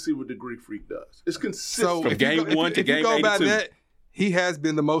consistency what the Greek Freak does. It's consistent. So from game 1 to game 82. He has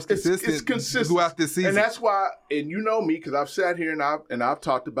been the most consistent, it's consistent throughout this season. And that's why, and you know me, because I've sat here and I've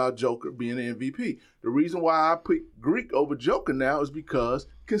talked about Joker being an MVP. The reason why I pick Greek over Joker now is because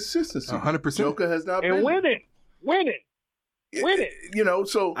consistency. 100%. Joker has not been. And winning. You know,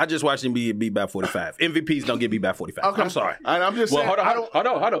 so. I just watched him be beat by 45. MVPs don't get beat by 45. Okay. I'm sorry. And I'm just saying. Hold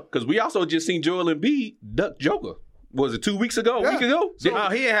on. Because we also just seen Joel Embiid duck Joker. Was it 2 weeks ago? A week ago? So,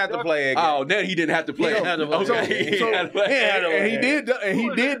 he didn't have to play again. Oh, then he didn't have to play. He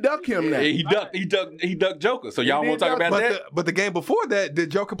did duck him now. He ducked Joker. So y'all want to talk about that? But the game before that,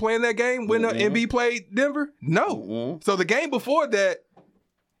 did Joker play in that game when Embiid played Denver? No. So the game before that,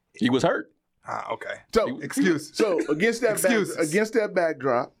 he was hurt. Okay. So excuses. So against that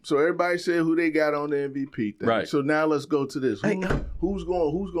backdrop, so everybody said who they got on the MVP thing. Right. So now let's go to this. Who's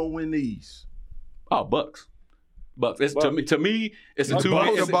going win these? Oh, Bucks. It's, to me, it's a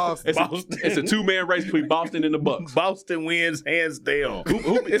two-man race between Boston and the Bucks. Boston wins hands down.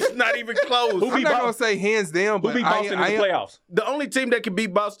 It's not even close. I'm not gonna say hands down, but who beat Boston in the playoffs? The only team that can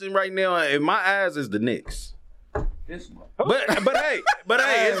beat Boston right now, in my eyes, is the Knicks. But hey,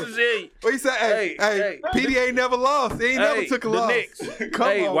 this is it. What you say? Hey, PD ain't never lost. He ain't never took a loss. Knicks.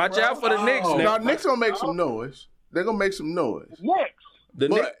 Watch out for the Knicks. Now Knicks gonna make some noise. They're gonna make some noise.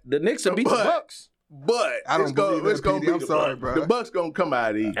 The Knicks will beat the Bucks. But I don't believe it's gonna be. I'm sorry, bro. The Bucks gonna come out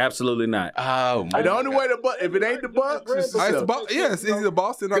of these. Absolutely not. Oh my! The only way if it ain't the Bucks, it's it's either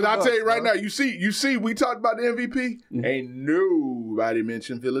Boston or the Bucks. Because I tell you right now, you see, we talked about the MVP. Ain't nobody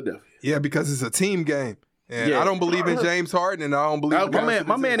mentioned Philadelphia. Yeah, because it's a team game. And I don't believe in James Harden, and I don't believe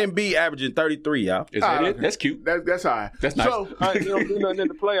my man Embiid averaging 33, y'all. Is that it? That's cute. That's all right. That's nice. So, he don't do nothing in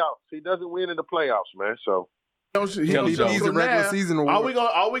the playoffs. He doesn't win in the playoffs, man. So. He's a regular season award.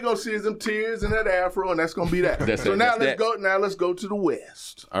 All we gonna see is them tears and that afro, and that's gonna be that. Let's go to the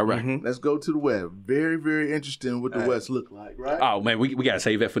West. All right, let's go to the West. Very, very interesting what the West look like, right? Oh man, we gotta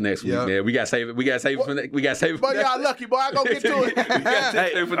save that for next week, man. We gotta save it. We gotta save it for next. We gotta save it. But y'all lucky, boy. I gonna get to it.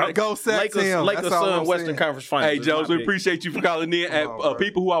 Go set him. Lakers Sun Western Conference Finals. Hey Jones, we appreciate you for calling in.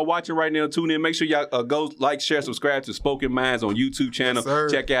 People who are watching right now, tune in. Make sure y'all go like, share, subscribe to Spoken Minds on YouTube channel.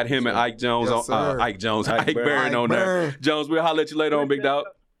 Check out him and Ike Jones Ike Barron on there. Jones, we'll holler at you later on, big dog.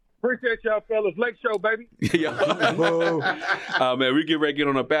 Appreciate y'all, fellas. Lake Show, baby. Man, we get ready to get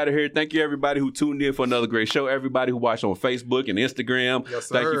on up out of here. Thank you, everybody who tuned in for another great show. Everybody who watched on Facebook and Instagram.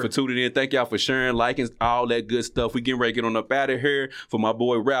 Thank you for tuning in. Thank y'all for sharing, liking, all that good stuff. We getting ready to get on up out of here. For my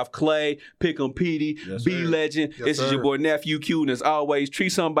boy Ralph Clay, Pick'em Petey, B-Legend. This is your boy Nephew Q. And as always, treat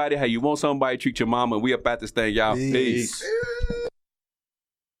somebody how you want somebody to treat your mama. And we up at this thing, y'all. Peace.